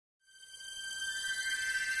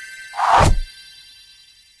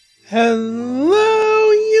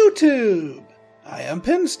Hello, YouTube! I am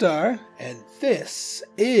Pinstar, and this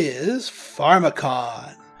is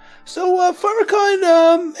Pharmakon. So,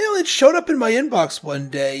 Pharmakon, it showed up in my inbox one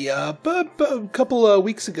day, a couple of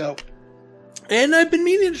weeks ago, and I've been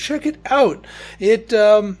meaning to check it out. It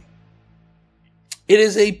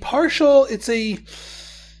is a puzzle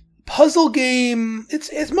game.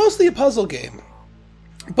 It's mostly a puzzle game,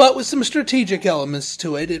 but with some strategic elements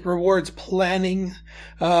to it. It rewards planning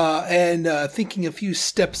and thinking a few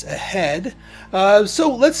steps ahead.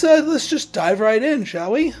 So let's just dive right in,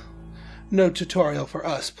 shall we? No tutorial for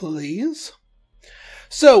us, please.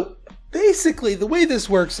 So basically, the way this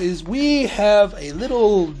works is we have a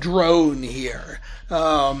little drone here.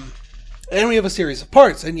 And we have a series of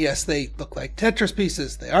parts, and yes, they look like Tetris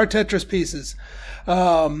pieces. They are Tetris pieces.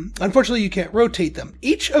 Unfortunately, you can't rotate them.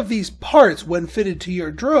 Each of these parts, when fitted to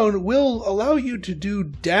your drone, will allow you to do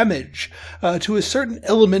damage to a certain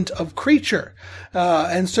element of creature.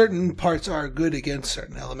 And certain parts are good against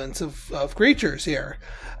certain elements of creatures here.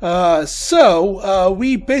 So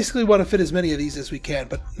we basically want to fit as many of these as we can,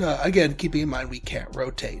 but again, keeping in mind we can't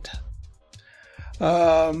rotate.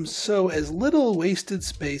 So as little wasted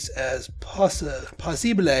space as possible.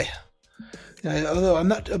 Although I'm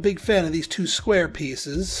not a big fan of these two square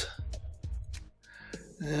pieces.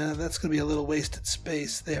 That's going to be a little wasted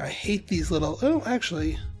space there. I hate these little... Oh,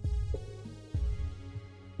 actually...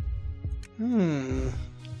 5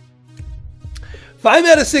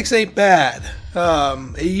 out of 6 ain't bad.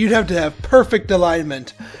 You'd have to have perfect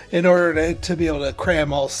alignment in order to be able to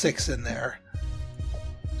cram all 6 in there.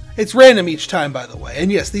 It's random each time, by the way.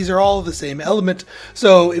 And yes, these are all the same element.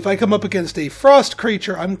 So if I come up against a frost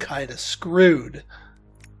creature, I'm kind of screwed.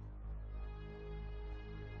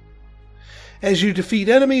 As you defeat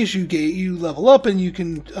enemies, you level up and you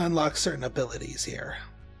can unlock certain abilities here.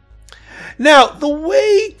 Now, the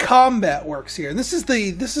way combat works here, and this is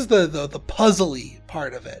the puzzly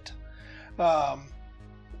part of it,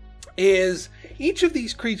 is each of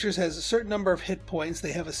these creatures has a certain number of hit points.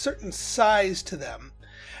 They have a certain size to them.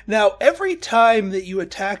 Now, every time that you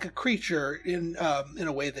attack a creature in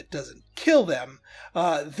a way that doesn't kill them,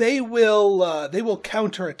 they will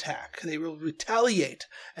counterattack. They will retaliate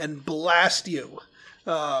and blast you.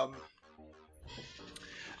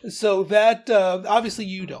 So that obviously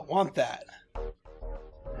you don't want that.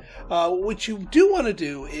 What you do want to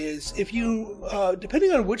do is, if you,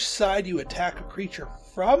 depending on which side you attack a creature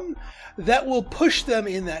from, that will push them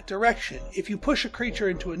in that direction. If you push a creature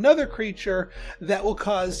into another creature, that will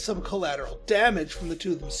cause some collateral damage from the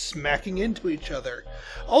two of them smacking into each other.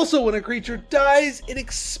 Also, when a creature dies, it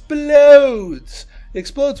explodes. It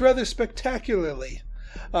explodes rather spectacularly.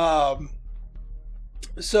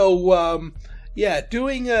 Yeah,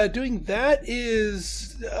 doing that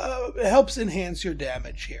is helps enhance your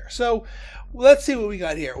damage here. So let's see what we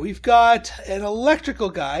got here. We've got an electrical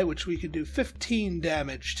guy, which we could do 15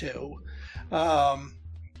 damage to,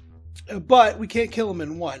 but we can't kill him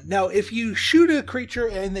in one. Now, if you shoot a creature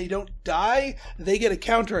and they don't die, they get a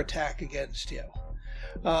counterattack against you.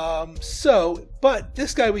 But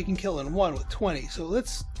this guy we can kill in one with 20. So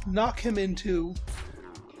let's knock him into...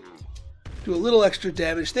 do a little extra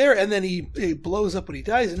damage there, and then he blows up when he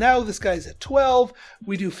dies. And now this guy's at 12.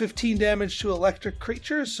 We do 15 damage to electric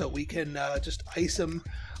creatures, so we can just ice him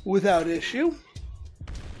without issue.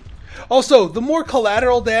 Also, the more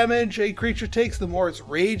collateral damage a creature takes, the more its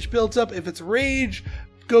rage builds up. If its rage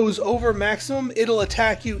goes over maximum, it'll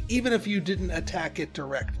attack you even if you didn't attack it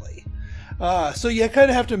directly. So you kind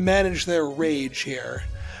of have to manage their rage here.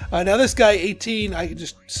 Now this guy, 18, I can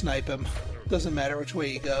just snipe him. Doesn't matter which way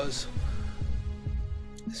he goes.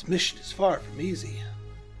 This mission is far from easy.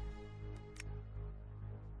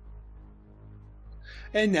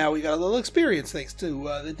 And now we got a little experience thanks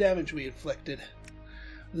to the damage we inflicted.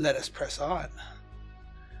 Let us press on.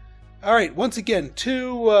 Alright, once again,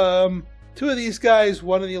 two of these guys,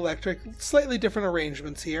 one of the electric. Slightly different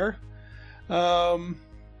arrangements here. But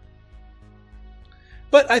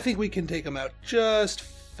I think we can take them out just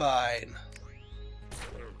fine.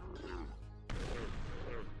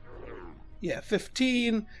 Yeah,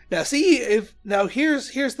 15. Now see,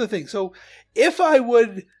 here's the thing. So if I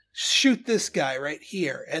would shoot this guy right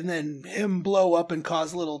here and then him blow up and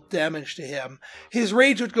cause a little damage to him, his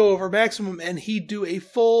rage would go over maximum and he'd do a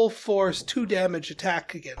full force 2 damage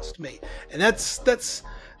attack against me. And that's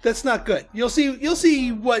not good. You'll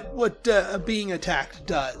see what being attacked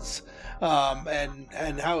does.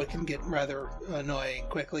 And how it can get rather annoying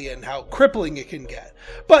quickly and how crippling it can get.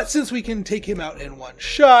 But since we can take him out in one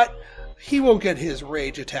shot, he won't get his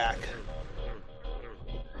rage attack.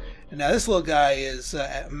 And now this little guy is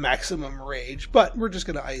at maximum rage, but we're just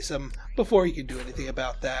going to ice him before he can do anything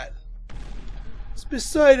about that.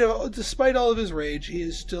 Despite all of his rage, he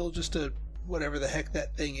is still just a whatever the heck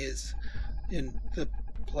that thing is in the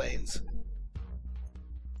plains.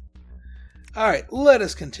 Alright, let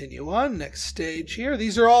us continue on. Next stage here.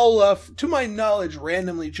 These are all, to my knowledge,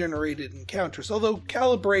 randomly generated encounters, although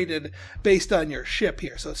calibrated based on your ship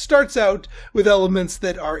here. So it starts out with elements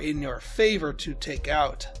that are in your favor to take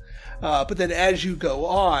out. But then as you go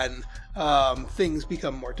on, things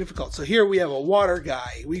become more difficult. So here we have a water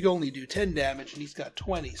guy. We can only do 10 damage, and he's got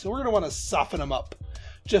 20. So we're going to want to soften him up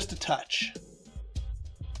just a touch.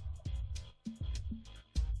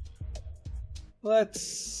 Let's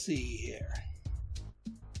see here.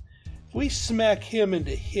 If we smack him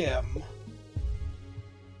into him,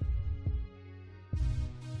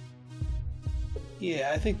 yeah,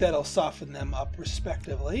 I think that'll soften them up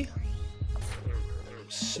respectively.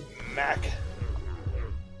 Smack.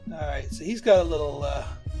 Alright, so he's got a little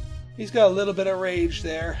bit of rage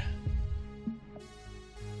there.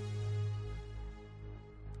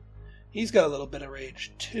 He's got a little bit of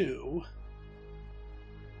rage too.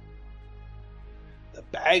 The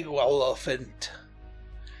bag elephant.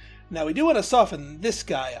 Now we do want to soften this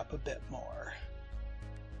guy up a bit more.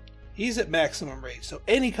 He's at maximum rage, so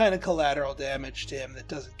any kind of collateral damage to him that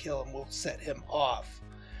doesn't kill him will set him off.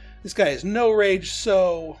 This guy has no rage,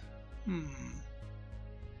 so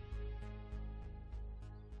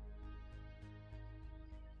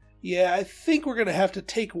yeah, I think we're gonna have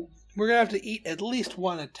to eat at least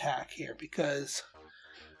one attack here, because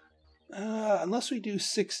unless we do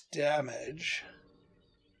 6 damage.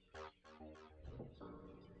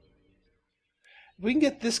 If we can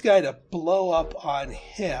get this guy to blow up on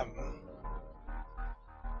him.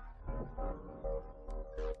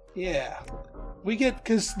 Yeah. We get,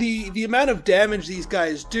 because the amount of damage these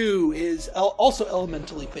guys do is also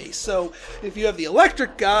elementally based. So if you have the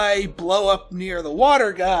electric guy blow up near the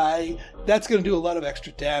water guy, that's going to do a lot of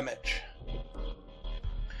extra damage.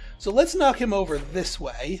 So let's knock him over this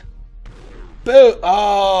way. Boo!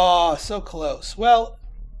 Oh, so close. Well,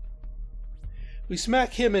 we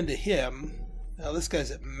smack him into him. Now this guy's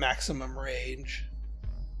at maximum range.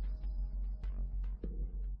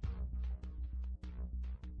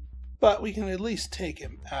 But we can at least take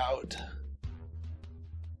him out.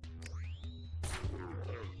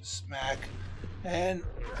 Smack. And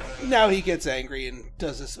now he gets angry and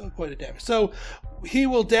does this quite a damage. So he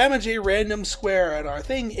will damage a random square at our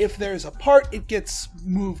thing. If there's a part, it gets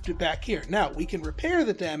moved back here. Now, we can repair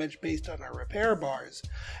the damage based on our repair bars.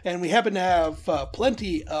 And we happen to have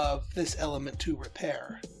plenty of this element to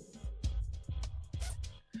repair.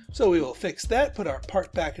 So we will fix that, put our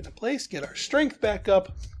part back into place, get our strength back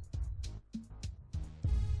up.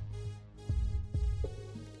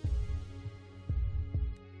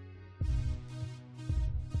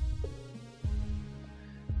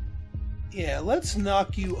 Yeah, let's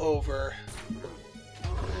knock you over.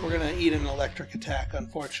 We're going to eat an electric attack,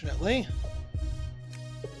 unfortunately.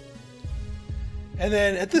 And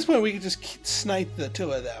then at this point we can just snipe the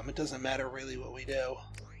two of them. It doesn't matter really what we do.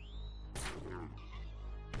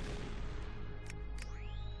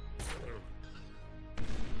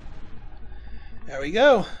 There we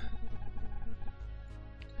go.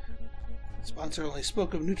 Sponsor only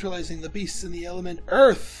spoke of neutralizing the beasts in the element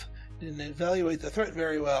Earth. Didn't evaluate the threat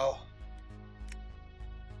very well.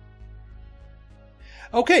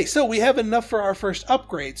 Okay, so we have enough for our first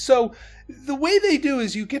upgrade. So the way they do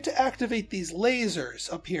is you get to activate these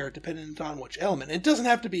lasers up here, depending on which element. It doesn't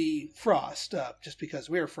have to be frost, just because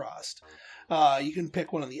we're frost. You can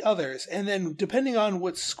pick one of the others, and then depending on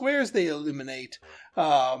what squares they illuminate,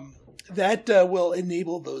 that will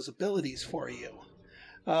enable those abilities for you.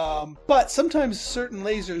 But sometimes certain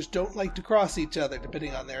lasers don't like to cross each other,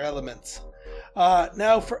 depending on their elements.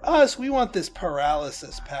 Now for us, we want this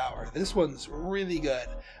paralysis power. This one's really good.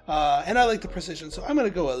 And I like the precision, so I'm going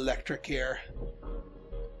to go electric here.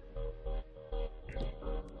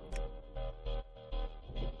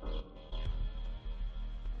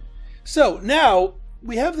 So now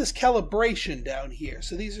we have this calibration down here.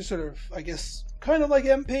 So these are sort of, I guess, kind of like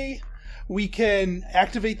MP. We can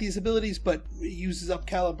activate these abilities, but it uses up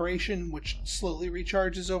calibration, which slowly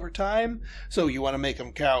recharges over time. So you want to make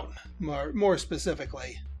them count more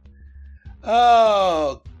specifically.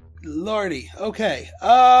 Oh, lordy. Okay.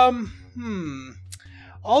 All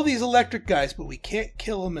these electric guys, but we can't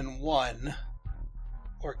kill them in one.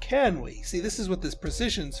 Or can we? See, this is what this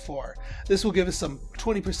precision's for. This will give us some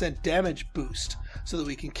 20% damage boost so that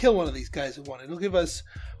we can kill one of these guys in one. It'll give us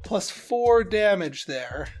plus 4 damage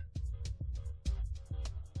there.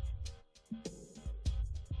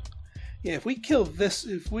 Yeah, if we kill this,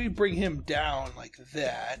 if we bring him down like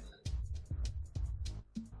that.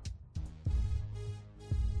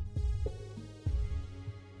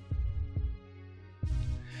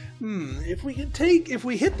 If we can take, if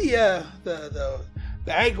we hit the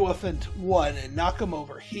Bagwuffant one and knock him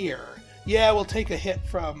over here, yeah, we'll take a hit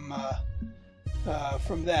from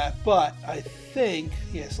that. But I think,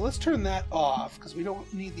 yeah, so let's turn that off because we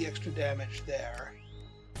don't need the extra damage there.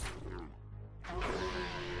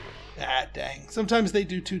 Ah, dang. Sometimes they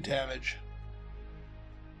do 2 damage.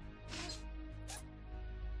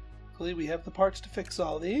 Luckily, we have the parts to fix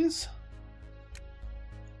all these.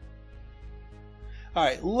 All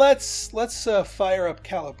right, let's fire up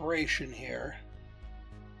calibration here.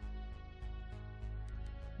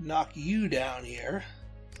 Knock you down here.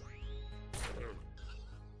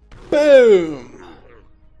 Boom!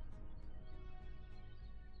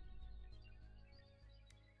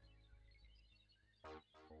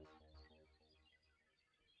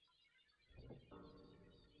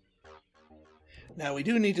 Now we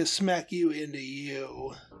do need to smack you into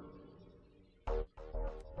you.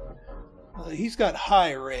 He's got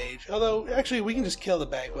high rage, although actually we can just kill the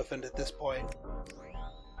Bagwuffant at this point.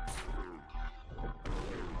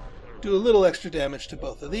 Do a little extra damage to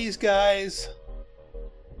both of these guys.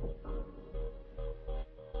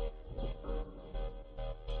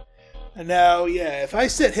 And now, yeah, if I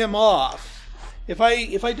set him off, if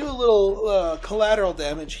I do a little collateral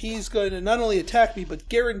damage, he's going to not only attack me, but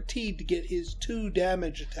guaranteed to get his 2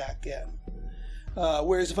 damage attack in.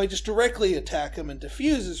 Whereas if I just directly attack him and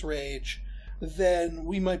diffuse his rage, then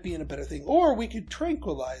we might be in a better thing. Or we could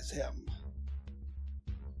tranquilize him.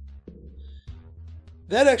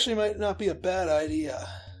 That actually might not be a bad idea.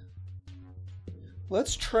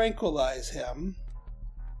 Let's tranquilize him.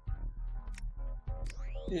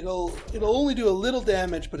 It'll only do a little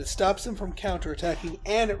damage, but it stops him from counterattacking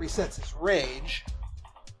and it resets his rage.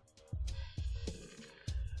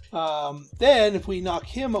 Then if we knock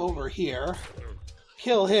him over here,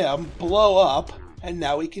 kill him, blow up, and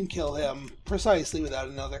now we can kill him precisely without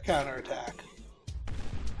another counterattack.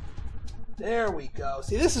 There we go.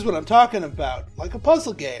 See, this is what I'm talking about, like a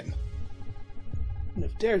puzzle game. And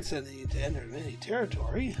if dared sending you to enter any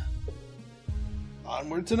territory,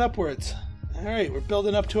 onwards and upwards. Alright, we're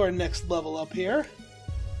building up to our next level up here.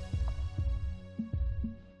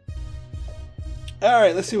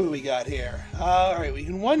 Alright, let's see what we got here. Alright, we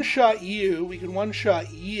can one-shot you. We can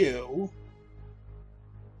one-shot you.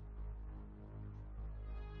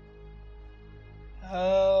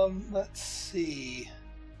 Let's see.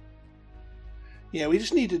 Yeah, we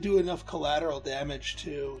just need to do enough collateral damage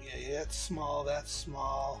too. Yeah, that's small, that's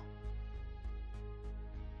small.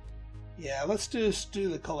 Yeah, let's just do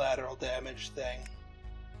the collateral damage thing.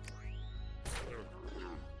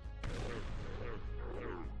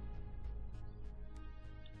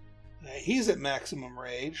 Yeah, he's at maximum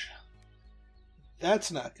rage.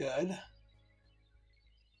 That's not good.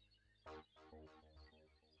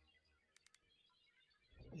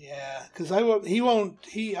 Yeah, because I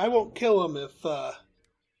won't kill him if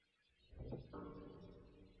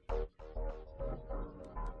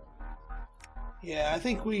yeah, I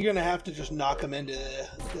think we're gonna have to just knock him into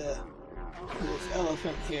this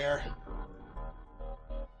elephant here.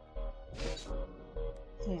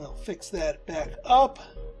 We'll fix that back up.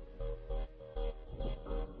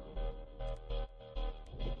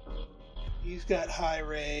 He's got high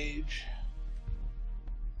rage.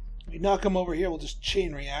 We knock him over here, we'll just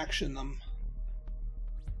chain reaction them.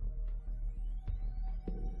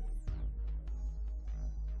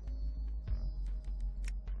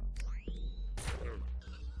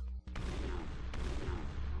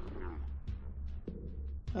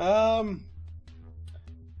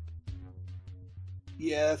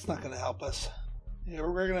 Yeah, that's not gonna help us. Yeah,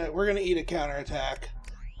 we're gonna eat a counterattack.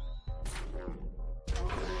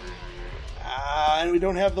 And we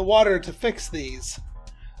don't have the water to fix these.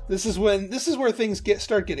 This is where things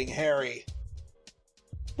start getting hairy.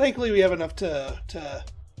 Thankfully, we have enough to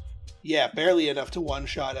yeah, barely enough to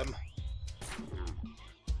one-shot him.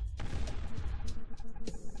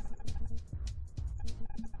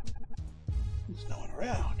 There's no one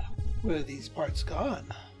around. Where are these parts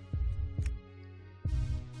gone?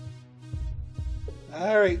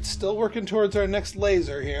 Alright, still working towards our next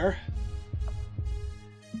laser here.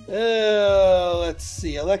 Let's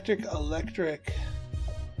see. Electric.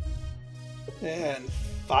 And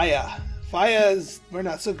fire. Fire's we're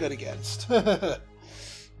not so good against.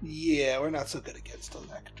 Yeah, we're not so good against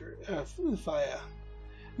fire.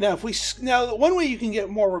 Now, one way you can get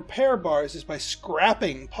more repair bars is by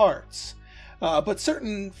scrapping parts. But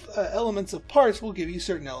certain elements of parts will give you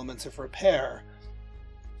certain elements of repair.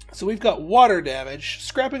 So we've got water damage.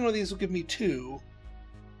 Scrapping one of these will give me 2.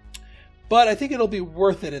 But I think it'll be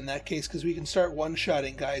worth it in that case because we can start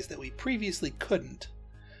one-shotting guys that we previously couldn't.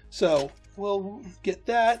 So we'll get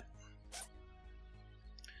that.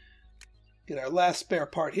 Get our last spare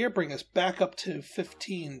part here. Bring us back up to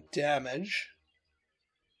 15 damage.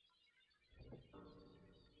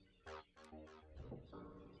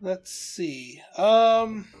 Let's see.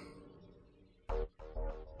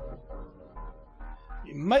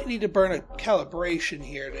 You might need to burn a calibration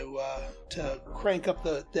here to crank up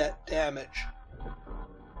that damage.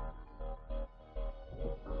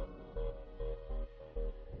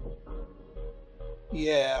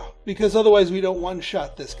 Yeah, because otherwise we don't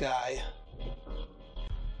one-shot this guy.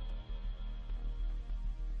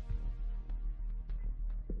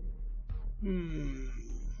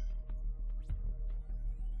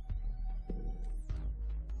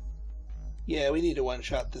 Yeah, we need to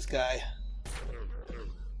one-shot this guy.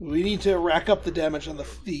 We need to rack up the damage on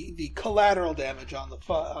the collateral damage on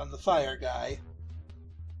the fire guy.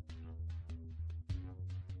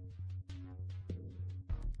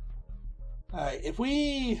 All right, if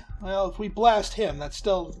we blast him, that's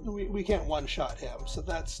still we can't one-shot him, so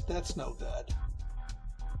that's no good.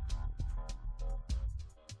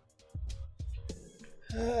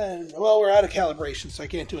 Well, we're out of calibration, so I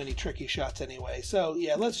can't do any tricky shots anyway. So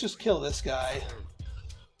yeah, let's just kill this guy.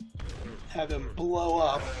 Have him blow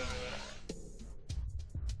up.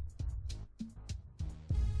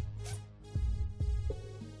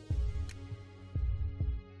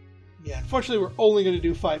 Yeah, unfortunately we're only going to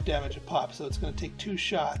do 5 damage a pop, so it's going to take 2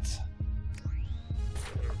 shots.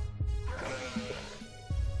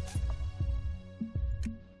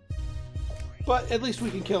 But at least we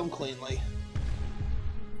can kill him cleanly.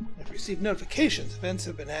 I've received notifications. Events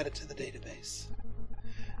have been added to the database.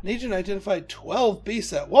 An agent identified 12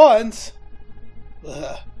 beasts at once?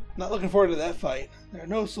 Ugh, not looking forward to that fight. There are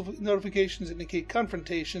no notifications that indicate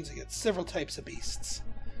confrontations against several types of beasts.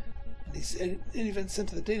 Any event sent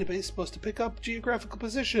to the database is supposed to pick up geographical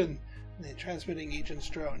position in the transmitting agent's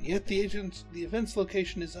drone, yet the event's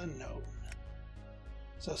location is unknown.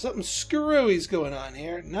 So something screwy's going on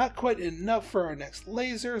here. Not quite enough for our next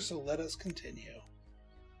laser, so let us continue.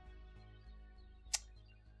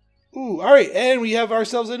 Ooh, alright, and we have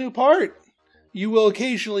ourselves a new part. You will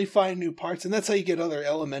occasionally find new parts, and that's how you get other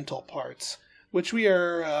elemental parts, which we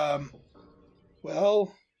are,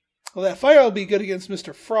 well, that fire will be good against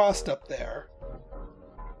Mr. Frost up there.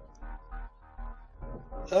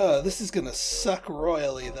 This is going to suck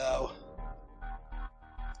royally, though.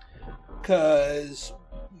 Because,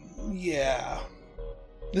 yeah,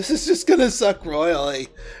 this is just going to suck royally.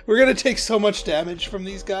 We're going to take so much damage from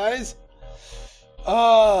these guys.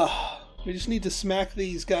 We just need to smack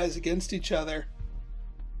these guys against each other.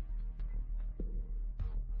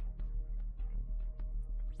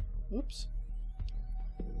 Oops.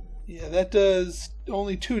 Yeah, that does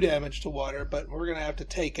only 2 damage to water, but we're going to have to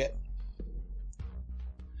take it.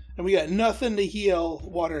 And we got nothing to heal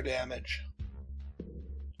water damage,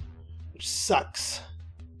 which sucks.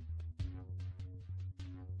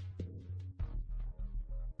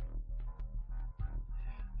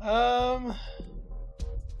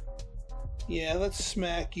 Yeah, let's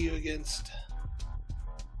smack you against...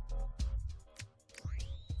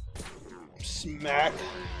 Smack.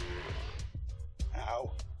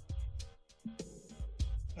 Ow.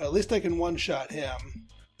 At least I can one-shot him.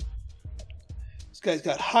 This guy's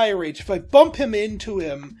got high rage. If I bump him into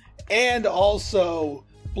him and also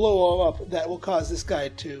blow him up, that will cause this guy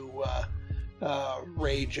to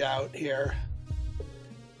rage out here.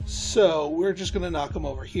 So we're just going to knock him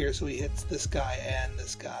over here so he hits this guy and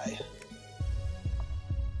this guy.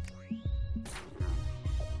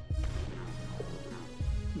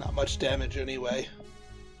 Not much damage anyway.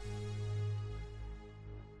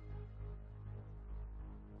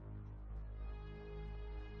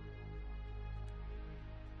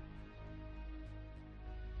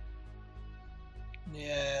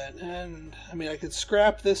 Yeah, and I mean I could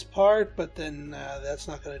scrap this part, but then that's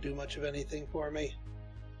not going to do much of anything for me.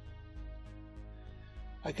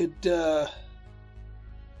 I could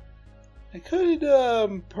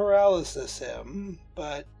paralysis him,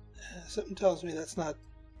 but something tells me that's not...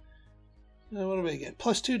 What do we get?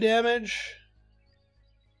 +2 damage?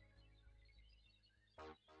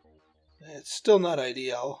 It's still not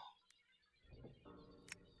ideal.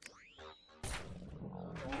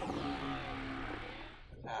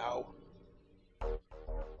 Ow.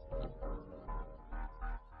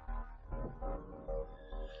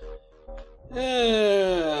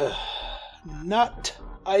 Not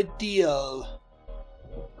ideal.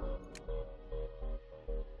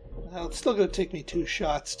 Well, it's still going to take me 2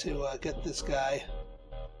 shots to get this guy.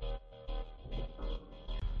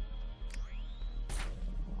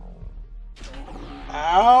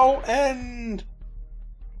 Ow! And...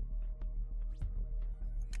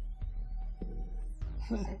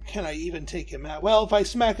 can I even take him out? Well, if I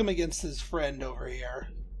smack him against his friend over here.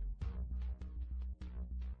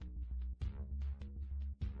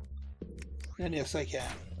 And yes, I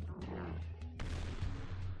can.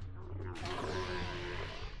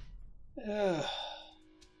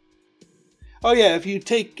 Oh yeah,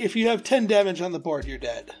 if you have 10 damage on the board, you're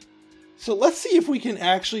dead. So let's see if we can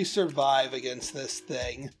actually survive against this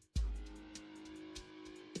thing.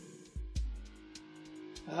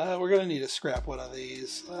 We're gonna need to scrap one of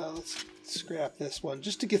these. Let's scrap this one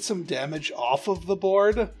just to get some damage off of the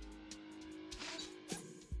board.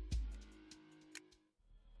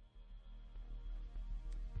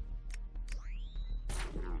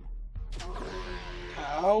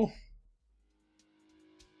 Ow.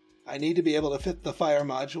 I need to be able to fit the fire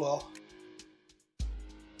module.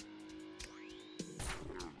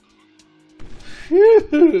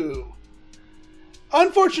 Phew!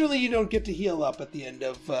 Unfortunately, you don't get to heal up at the end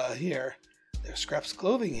of here. There's Scrap's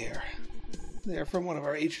clothing here. They're from one of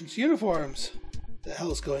our agent's uniforms. The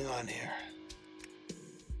hell's going on here?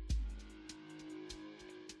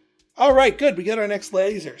 All right, good. We got our next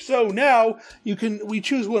laser. So now we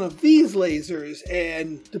choose one of these lasers,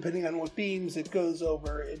 and depending on what beams it goes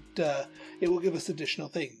over, it will give us additional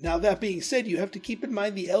thing. Now that being said, you have to keep in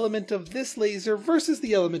mind the element of this laser versus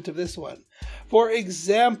the element of this one. For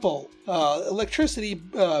example, electricity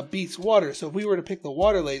beats water. So if we were to pick the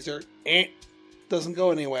water laser, doesn't go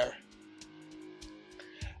anywhere.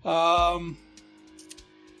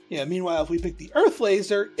 Yeah, meanwhile, if we pick the earth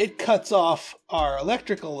laser, it cuts off our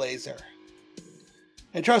electrical laser.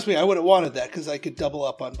 And trust me, I would have wanted that because I could double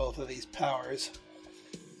up on both of these powers.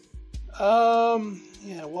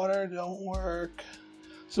 Yeah, water don't work.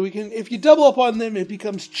 So we can, if you double up on them, it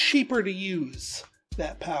becomes cheaper to use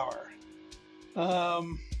that power. So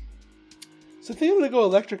I think I'm going to go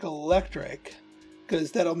electric,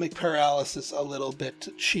 because that'll make paralysis a little bit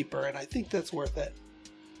cheaper, and I think that's worth it.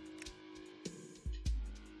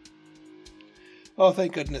 Oh,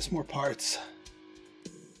 thank goodness, more parts.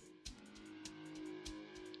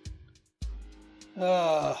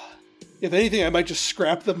 If anything, I might just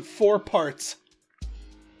scrap them 4 parts.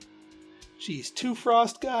 Geez, 2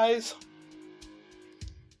 frost guys.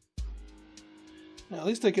 Now, at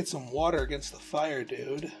least I get some water against the fire,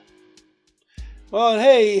 dude. Well, and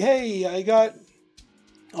hey, I got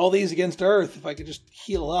all these against earth. If I could just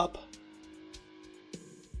heal up.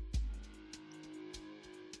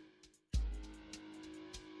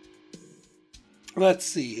 Let's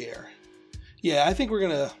see here. Yeah, I think we're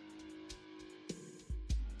gonna...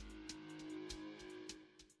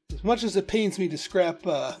 As much as it pains me to scrap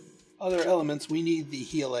other elements, we need the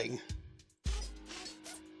healing.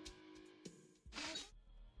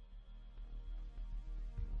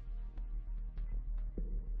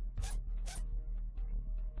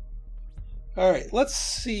 Alright, let's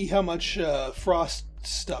see how much frost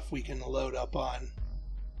stuff we can load up on.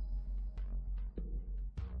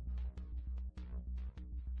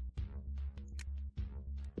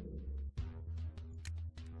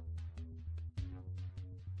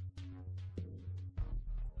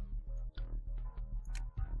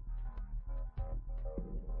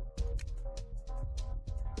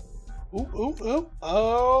 Ooh.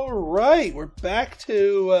 All right, we're back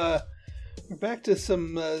to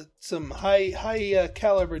some high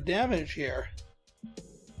caliber damage here.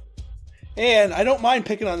 And I don't mind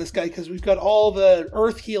picking on this guy because we've got all the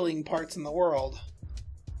earth healing parts in the world.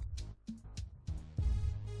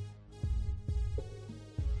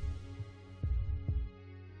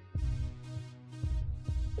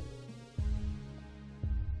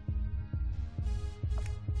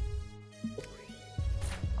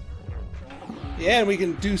 Yeah, and we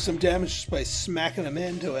can do some damage just by smacking them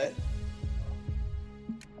into it.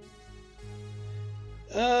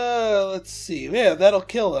 Let's see. Yeah, that'll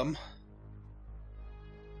kill them.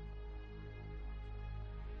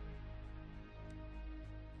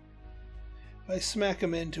 If I smack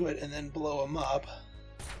them into it and then blow them up.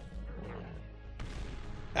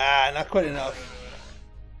 Ah, not quite enough.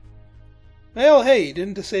 Well, hey,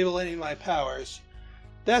 didn't disable any of my powers.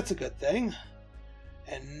 That's a good thing.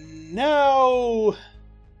 And now...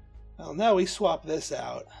 Well, now we swap this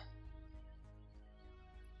out.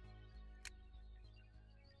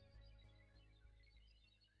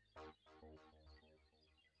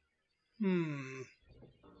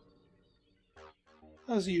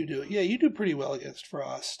 How's you do? Yeah, you do pretty well against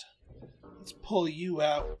frost. Let's pull you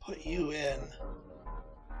out, put you in.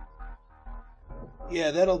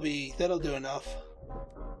 Yeah, that'll do enough.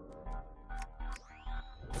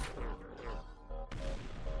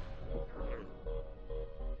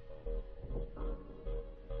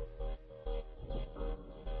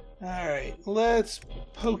 Alright, let's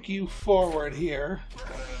poke you forward here.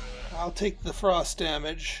 I'll take the frost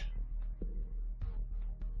damage.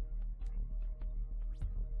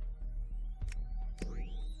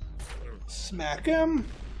 Smack him.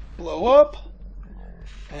 Blow up.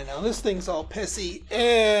 And now this thing's all pissy,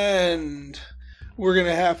 and we're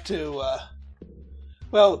gonna have to,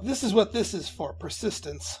 well, this is what this is for,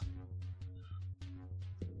 persistence.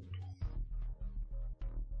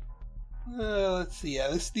 Let's see,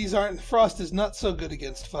 yeah, frost is not so good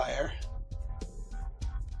against fire.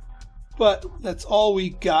 But that's all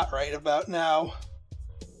we got right about now.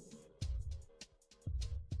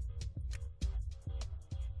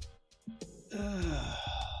 Uh,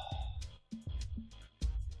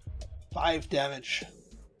 5 damage.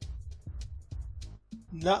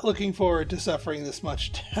 Not looking forward to suffering this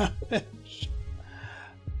much damage.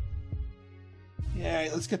 Yeah,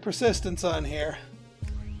 alright, let's get persistence on here.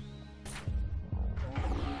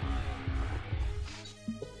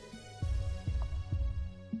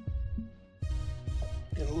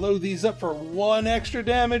 Gonna load these up for 1 extra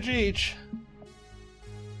damage each.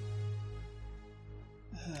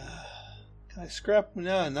 Can I scrap?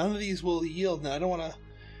 No, none of these will yield now. I don't want to.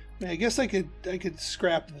 I mean, I guess I could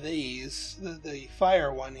scrap these, the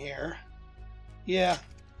fire one here. Yeah,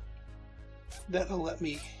 that'll let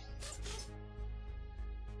me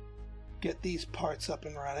get these parts up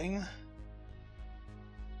and running.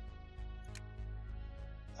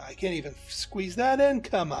 I can't even squeeze that in.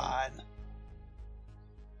 Come on.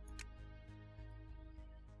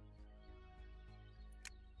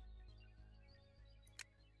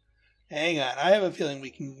 Hang on, I have a feeling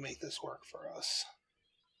we can make this work for us.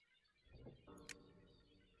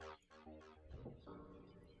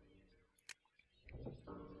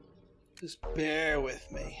 Just bear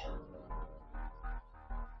with me.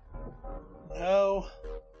 No.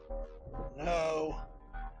 No.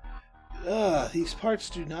 Ugh, these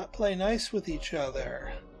parts do not play nice with each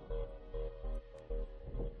other.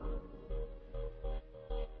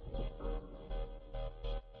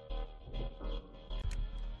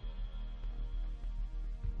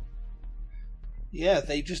 Yeah,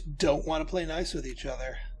 they just don't want to play nice with each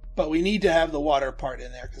other. But we need to have the water part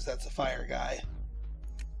in there because that's a fire guy.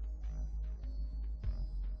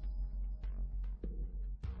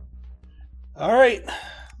 Alright,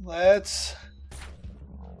 let's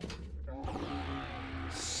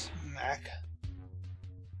smack.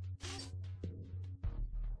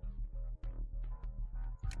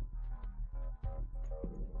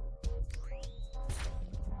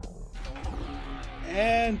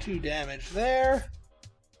 And 2 damage there.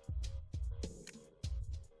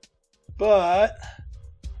 But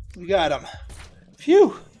we got him.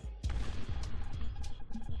 Phew!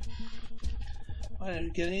 I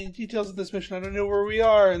didn't get any details of this mission. I don't know where we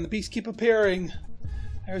are, and the beasts keep appearing.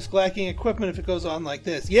 I risk lacking equipment if it goes on like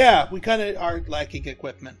this. Yeah, we kind of are lacking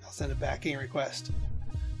equipment. I'll send a backing request.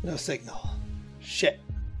 No signal. Shit.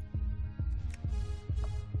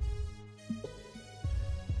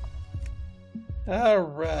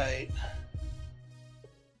 Alright.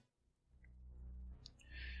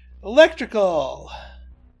 Electrical!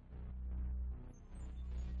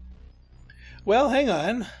 Well, hang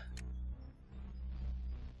on.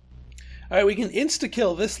 Alright, we can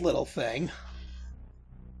insta-kill this little thing.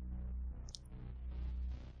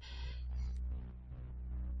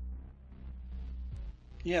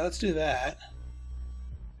 Yeah, let's do that.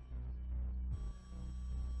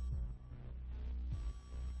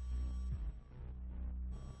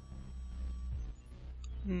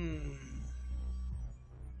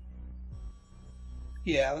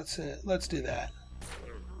 Yeah, let's do that.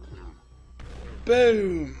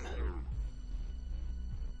 Boom.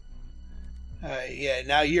 Alright, yeah,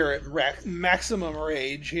 now you're at maximum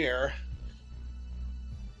rage here.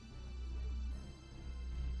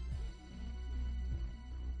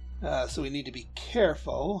 So we need to be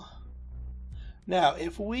careful. Now,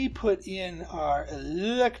 if we put in our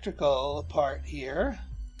electrical part here,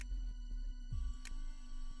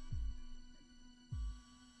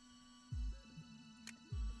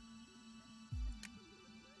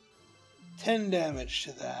 $10 damage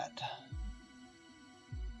to that.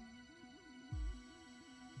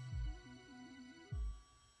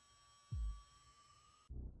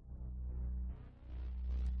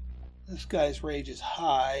 This guy's rage is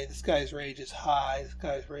high. This guy's rage is high. This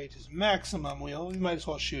guy's rage is maximum. We might as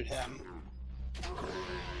well shoot him.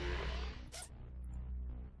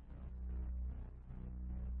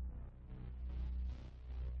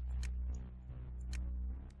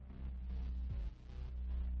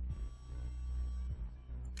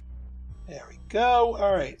 There we go.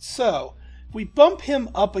 Alright, so we bump him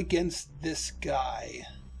up against this guy.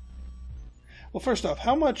 Well, first off,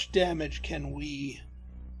 how much damage can we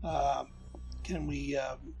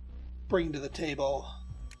bring to the table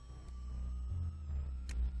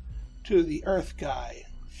to the Earth guy?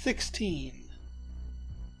 16.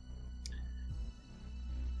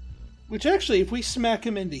 Which actually, if we smack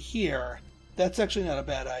him into here, that's actually not a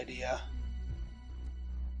bad idea.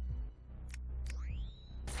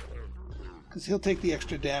 Because he'll take the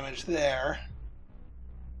extra damage there.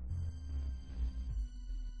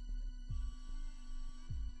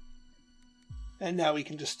 And now we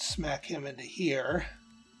can just smack him into here.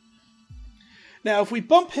 Now, if we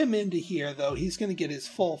bump him into here, though, he's going to get his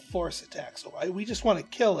full force attack. So we just want to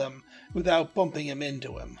kill him without bumping him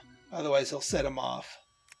into him. Otherwise, he'll set him off.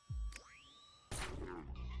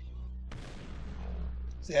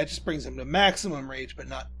 See, that just brings him to maximum rage, but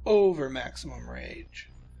not over maximum rage.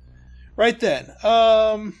 Right then.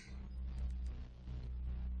 How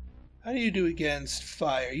do you do against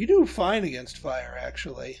fire? You do fine against fire,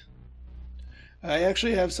 actually. I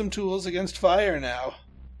actually have some tools against fire now.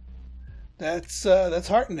 That's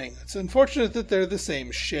heartening. It's unfortunate that they're the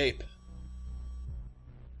same shape.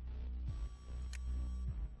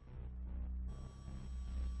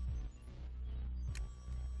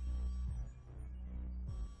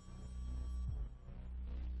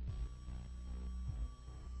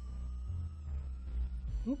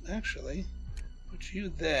 Oop, actually, put you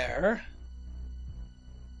there.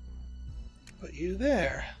 Put you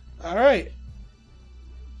there. All right.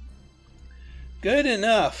 Good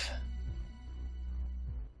enough.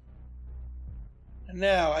 And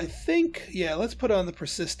now, I think, yeah, let's put on the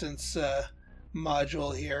persistence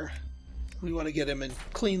module here. We want to get him in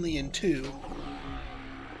cleanly in 2.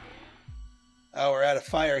 Oh, we're out of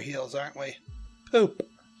fire heals, aren't we? Poop.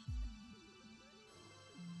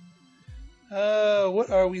 What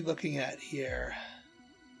are we looking at here?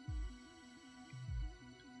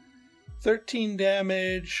 13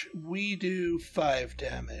 damage. We do 5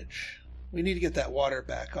 damage. We need to get that water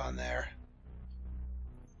back on there.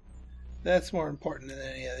 That's more important than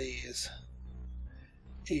any of these.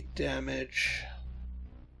 8 damage.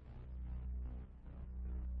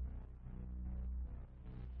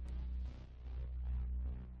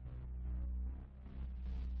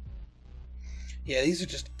 Yeah, these are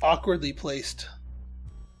just awkwardly placed.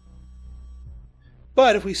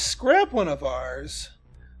 But if we scrap one of ours,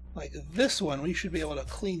 like this one, we should be able to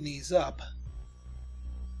clean these up.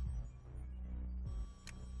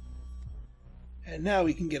 And now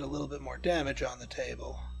we can get a little bit more damage on the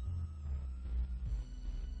table.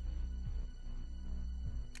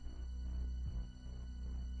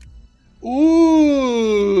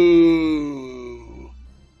 Ooh!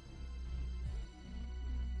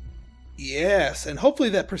 Yes, and hopefully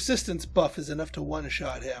that persistence buff is enough to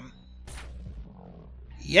one-shot him.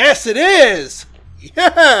 Yes, it is!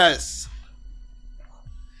 Yes!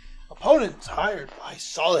 Opponents hired by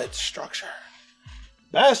solid structure.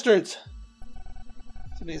 Bastards!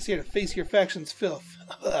 Somebody is here to face your faction's filth.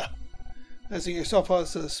 Passing yourself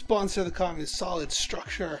as a sponsor of the communist solid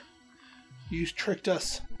structure. You tricked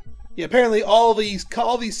us. Yeah, apparently all these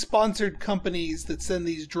sponsored companies that send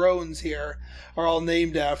these drones here are all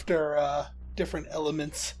named after different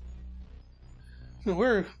elements.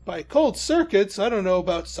 We're by cold circuits. I don't know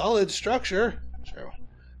about solid structure. Sure.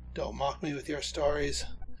 Don't mock me with your stories.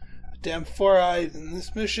 Damn four-eyed in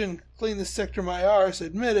this mission. Clean this sector my arse.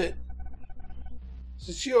 Admit it.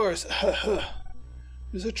 It's yours.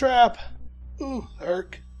 It's a trap. Ooh,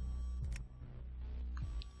 irk.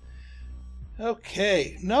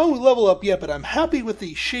 Okay, no level up yet, but I'm happy with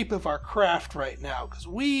the shape of our craft right now, because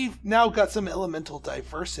we've now got some elemental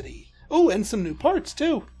diversity. Oh, and some new parts,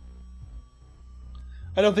 too.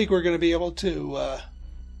 I don't think we're going to be able to,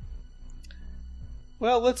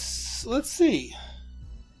 well, let's see.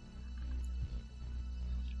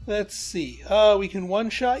 Let's see. We can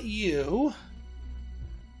one-shot you.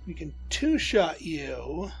 We can two-shot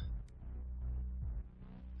you.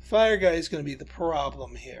 Fire guy is going to be the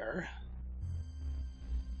problem here.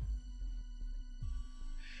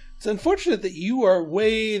 It's unfortunate that you are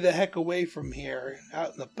way the heck away from here,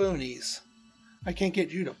 out in the boonies. I can't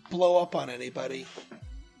get you to blow up on anybody.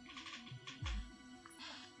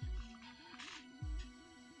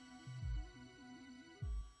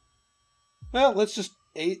 Well, let's just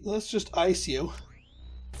ice you.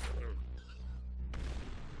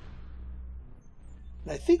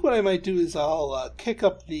 And I think what I might do is I'll kick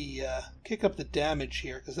up the damage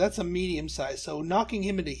here, because that's a medium size. So knocking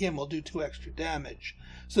him into him will do 2 extra damage.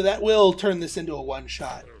 So that will turn this into a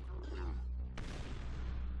one-shot.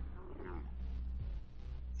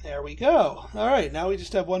 There we go. Alright, now we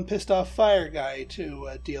just have one pissed off fire guy to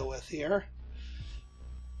deal with here.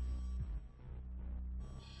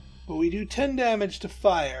 But we do 10 damage to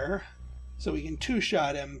fire, so we can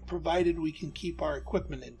two-shot him, provided we can keep our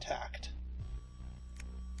equipment intact.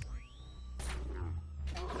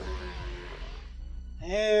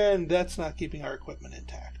 And that's not keeping our equipment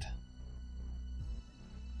intact.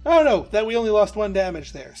 Oh no, that we only lost 1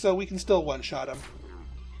 damage there, so we can still one-shot him.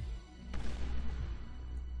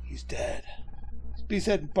 He's dead. If Beast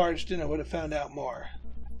hadn't barged in, I would have found out more.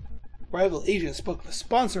 Rival agent spoke with a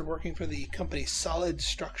sponsor working for the company's solid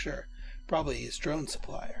structure, probably his drone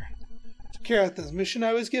supplier. To carry out this mission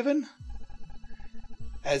I was given?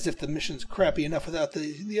 As if the mission's crappy enough without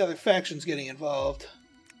the other factions getting involved.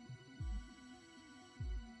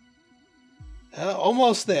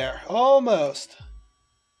 Almost there. Almost.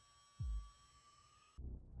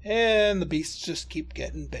 And the beasts just keep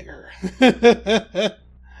getting bigger.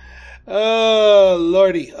 Oh,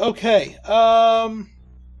 lordy. Okay.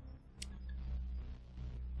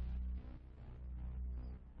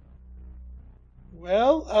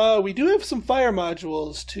 Well, we do have some fire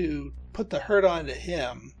modules to put the hurt onto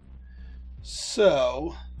him.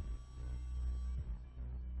 So...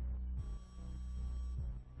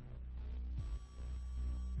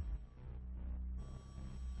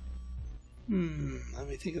 let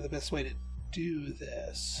me think of the best way to do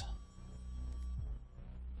this.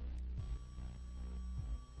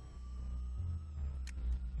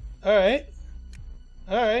 Alright.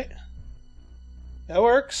 Alright. That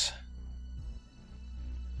works.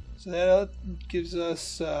 So that gives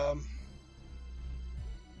us... well,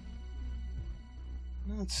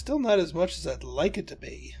 it's still not as much as I'd like it to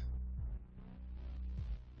be.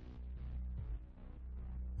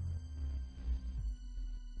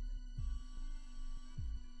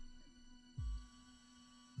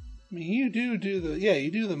 I mean, you do the... yeah,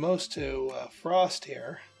 you do the most to Frost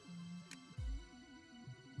here.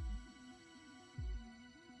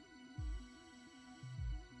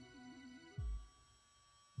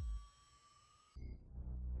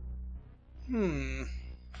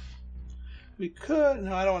 We could...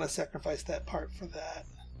 no, I don't want to sacrifice that part for that.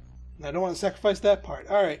 I don't want to sacrifice that part.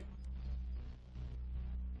 Alright.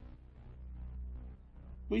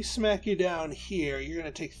 We smack you down here, you're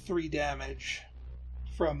going to take 3 damage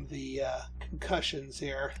from the concussions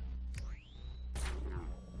here.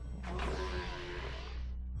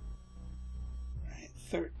 Alright,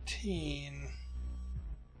 13.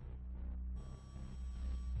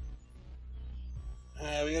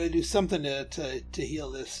 We gotta do something to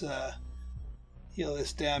heal this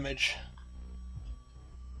damage.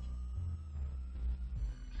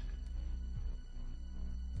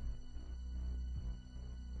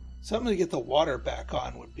 Something to get the water back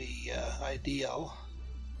on would be ideal.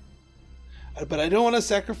 But I don't want to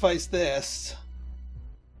sacrifice this.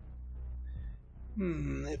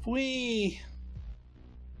 If we...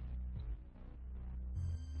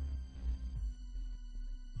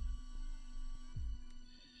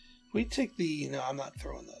 we take the... no, I'm not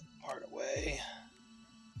throwing the part away.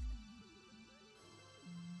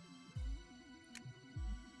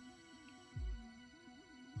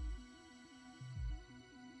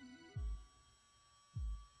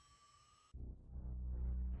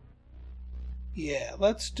 Yeah,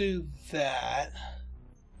 let's do that.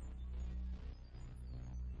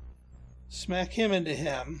 Smack him into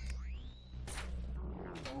him.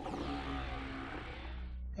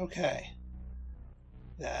 Okay.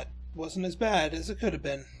 That wasn't as bad as it could have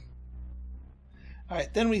been.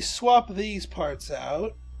 Alright, then we swap these parts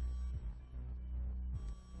out.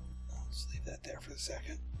 Let's leave that there for a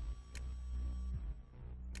second.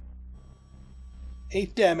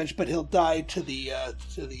 8 damage, but he'll die to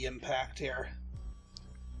the impact here.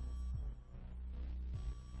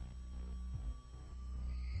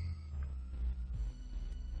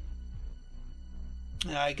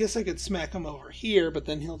 Now, I guess I could smack him over here, but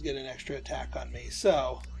then he'll get an extra attack on me,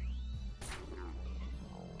 so...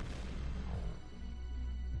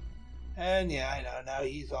 and yeah, I know, now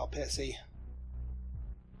he's all pissy.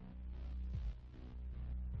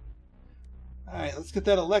 Alright, let's get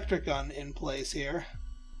that electric in place here.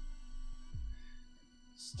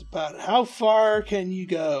 It's about how far can you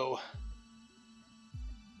go?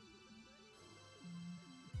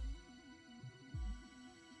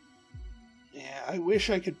 Yeah, I wish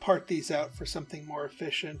I could part these out for something more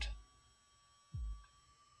efficient.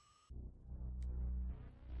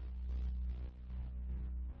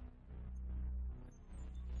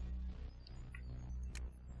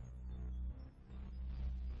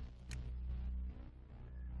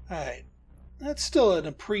 Alright, that's still an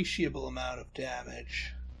appreciable amount of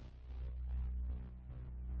damage.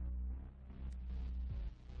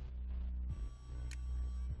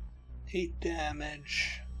 8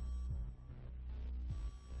 damage.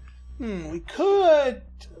 We could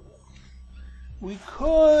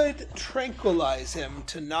tranquilize him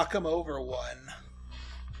to knock him over 1.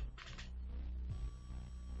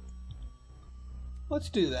 Let's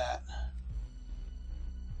do that.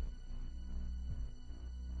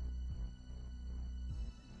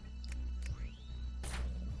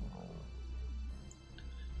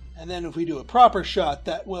 And then if we do a proper shot,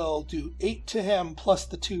 that will do 8 to him plus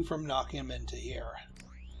the 2 from knocking him into here.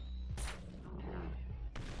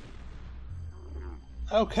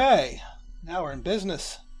 Okay, now we're in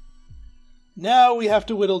business. Now we have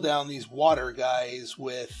to whittle down these water guys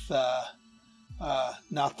with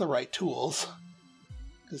not the right tools.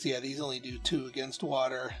 Because, yeah, these only do 2 against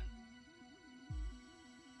water.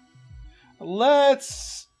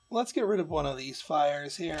 Let's get rid of one of these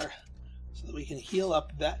fires here so that we can heal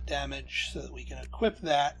up that damage, so that we can equip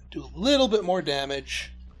that, do a little bit more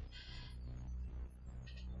damage.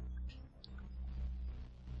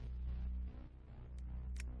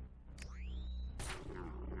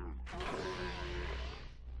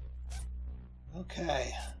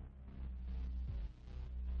 Okay.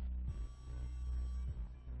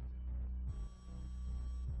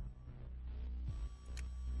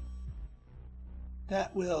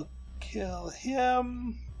 That will kill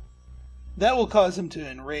him. That will cause him to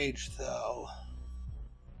enrage, though.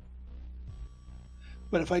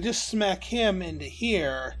 But if I just smack him into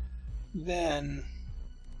here, then...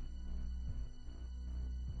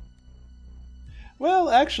 Well,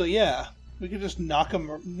 actually, yeah. We could just knock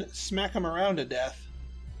him, smack him around to death.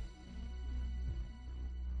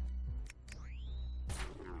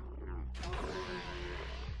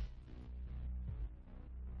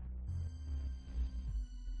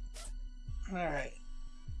 Alright.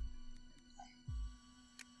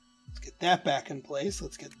 Let's get that back in place.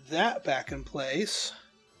 Let's get that back in place.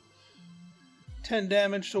 10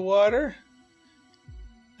 damage to water.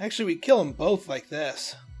 Actually, we kill them both like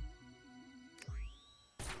this.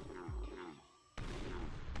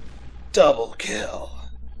 Double kill.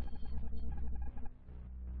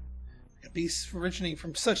 Beasts originating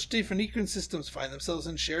from such different ecosystems find themselves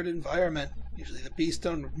in shared environment. Usually the beasts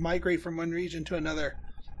don't migrate from one region to another.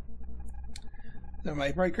 Their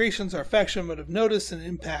migrations are a faction but of notice and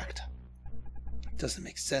impact. It doesn't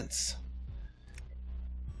make sense.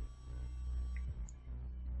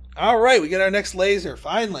 Alright, we get our next laser,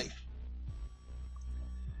 finally.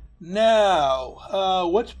 Now,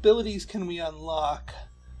 what abilities can we unlock?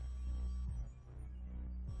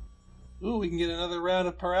 Ooh, we can get another round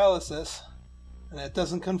of paralysis. And that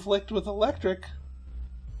doesn't conflict with electric.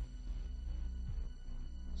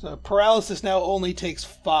 So paralysis now only takes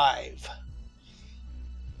 5.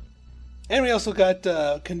 And we also got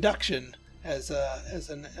conduction as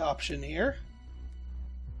an option here.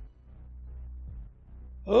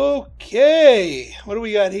 Okay, what do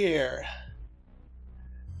we got here?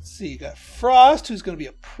 Let's see, you got frost, who's going to be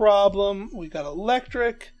a problem. We got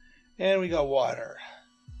electric, and we got water.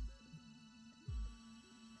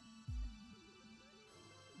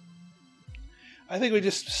 I think we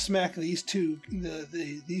just smack these two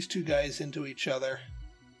these two guys into each other.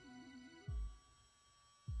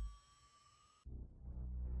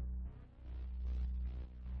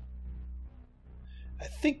 I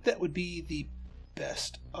think that would be the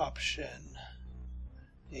best option.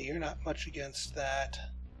 Yeah, you're not much against that.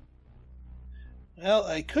 Well,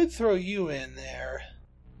 I could throw you in there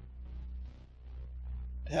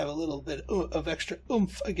to have a little bit of extra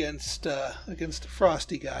oomph against a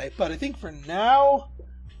frosty guy, but I think for now,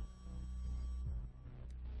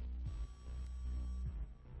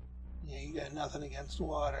 yeah, you got nothing against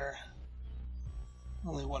water,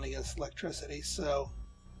 only one against electricity. So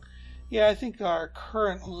yeah, I think our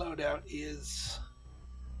current loadout is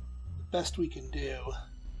the best we can do.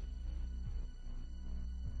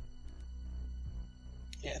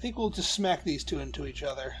 Yeah, I think we'll just smack these two into each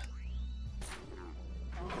other.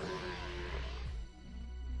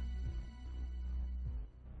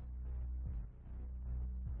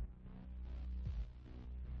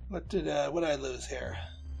 What did I lose here?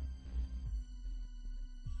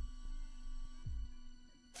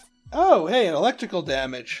 Oh, hey, an electrical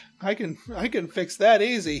damage. I can fix that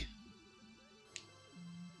easy.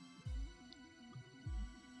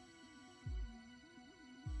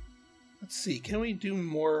 Let's see, can we do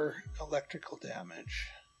more electrical damage?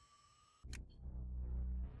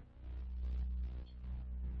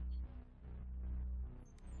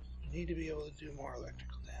 We need to be able to do more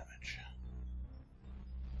electrical damage.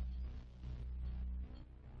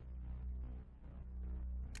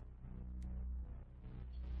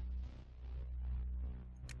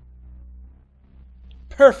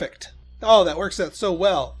 Perfect. Oh, that works out so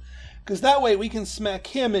well. Because that way we can smack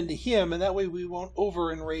him into him, and that way we won't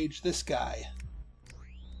over-enrage this guy.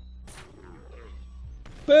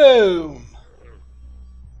 Boom!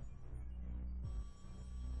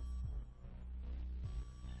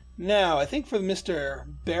 Now, I think for Mr.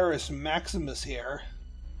 Barris Maximus here,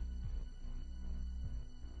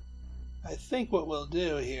 I think what we'll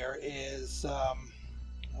do here is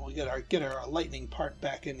we'll get our lightning part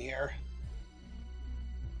back in here.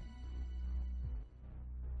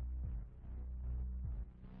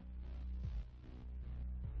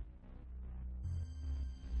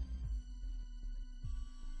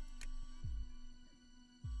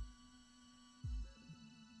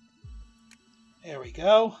 There we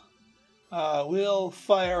go. We'll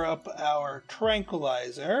fire up our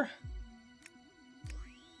tranquilizer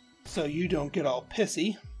so you don't get all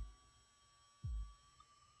pissy.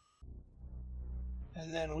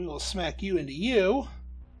 And then we will smack you into you.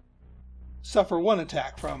 Suffer one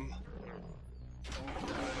attack from...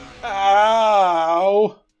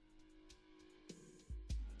 Ow!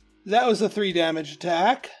 That was a 3 damage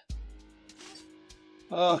attack.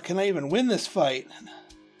 Oh, can I even win this fight?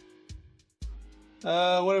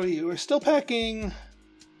 What are we? We're still packing.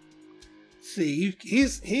 Let's see,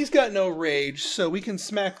 he's got no rage, so we can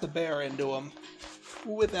smack the bear into him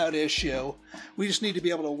without issue. We just need to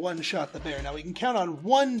be able to one-shot the bear. Now we can count on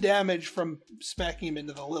 1 damage from smacking him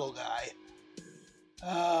into the little guy.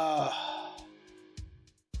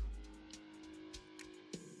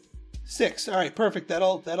 6. All right, perfect.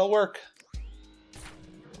 That'll work.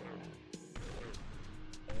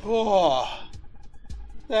 Oh,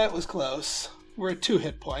 that was close. We're at 2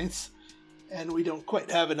 hit points, and we don't quite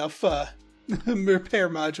have enough repair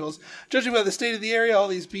modules. Judging by the state of the area, all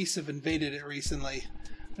these beasts have invaded it recently.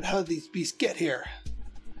 But how did these beasts get here?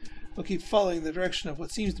 We'll keep following the direction of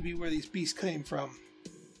what seems to be where these beasts came from.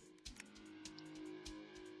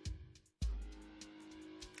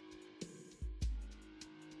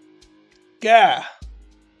 Gah!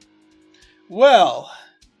 Well,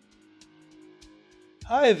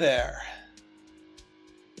 hi there.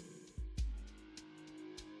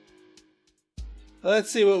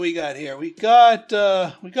 Let's see what we got here. We got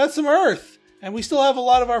some earth, and we still have a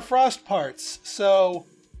lot of our frost parts. So,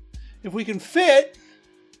 if we can fit,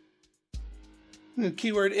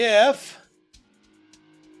 keyword if,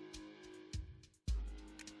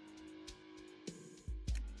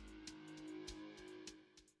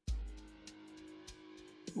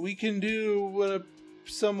 we can do a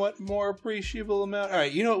somewhat more appreciable amount. All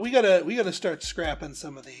right, you know what? We gotta start scrapping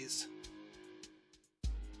some of these.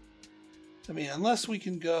 I mean, unless we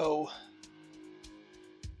can go...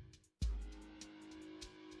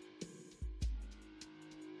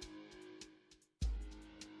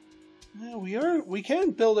 Yeah, we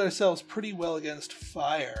can build ourselves pretty well against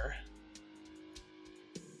fire.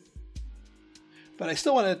 But I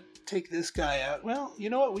still want to take this guy out. Well, you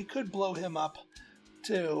know what? We could blow him up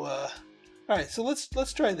too. Alright, so let's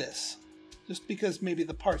try this. Just because maybe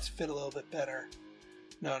the parts fit a little bit better.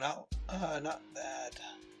 No, not that.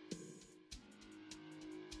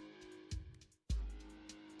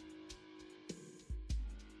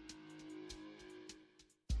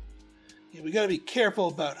 Yeah, we got to be careful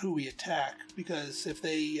about who we attack, because if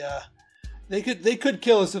they could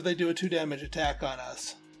kill us if they do a 2 damage attack on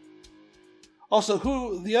us.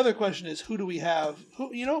 Also, the other question is, who do we have?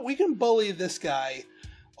 You know, we can bully this guy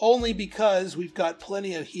only because we've got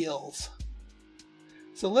plenty of heals.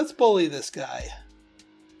 So let's bully this guy.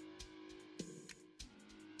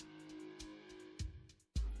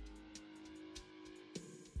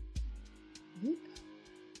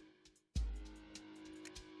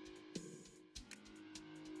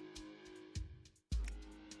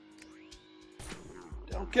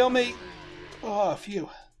 Don't kill me. Oh, phew.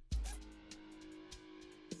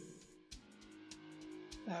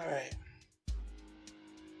 Alright.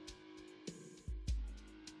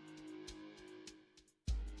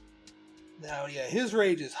 Now, yeah, his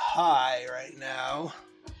rage is high right now.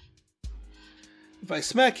 If I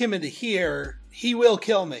smack him into here, he will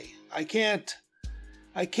kill me. I can't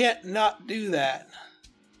not do that.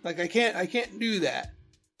 Like, I can't do that.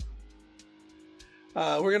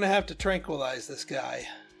 We're gonna have to tranquilize this guy.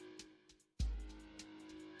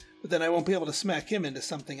 But then I won't be able to smack him into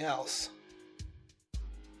something else.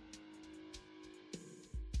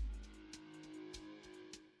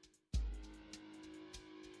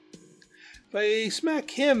 If I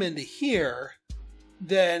smack him into here,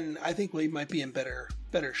 then I think we might be in better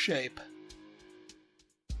shape.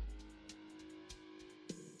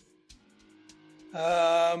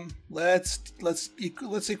 Let's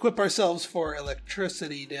equip ourselves for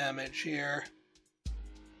electricity damage here.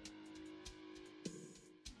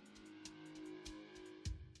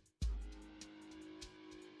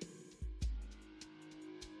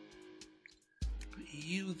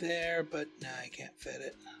 you there, but nah, I can't fit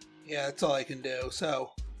it. Yeah, that's all I can do,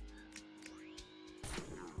 so...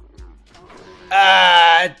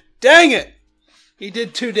 Ah, dang it! He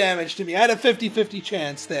did 2 damage to me. I had a 50-50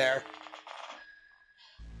 chance there.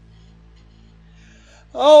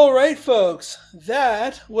 Alright, folks.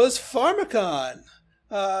 That was Pharmakon.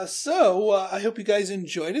 I hope you guys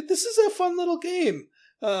enjoyed it. This is a fun little game.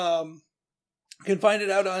 You can find it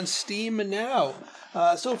out on Steam now.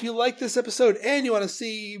 So if you like this episode and you want to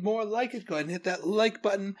see more like it, go ahead and hit that like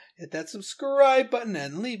button, hit that subscribe button,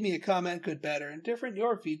 and leave me a comment, good, bad, or indifferent.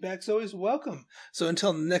 Your feedback's always welcome. So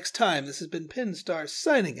until next time, this has been Pinstar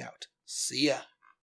signing out. See ya.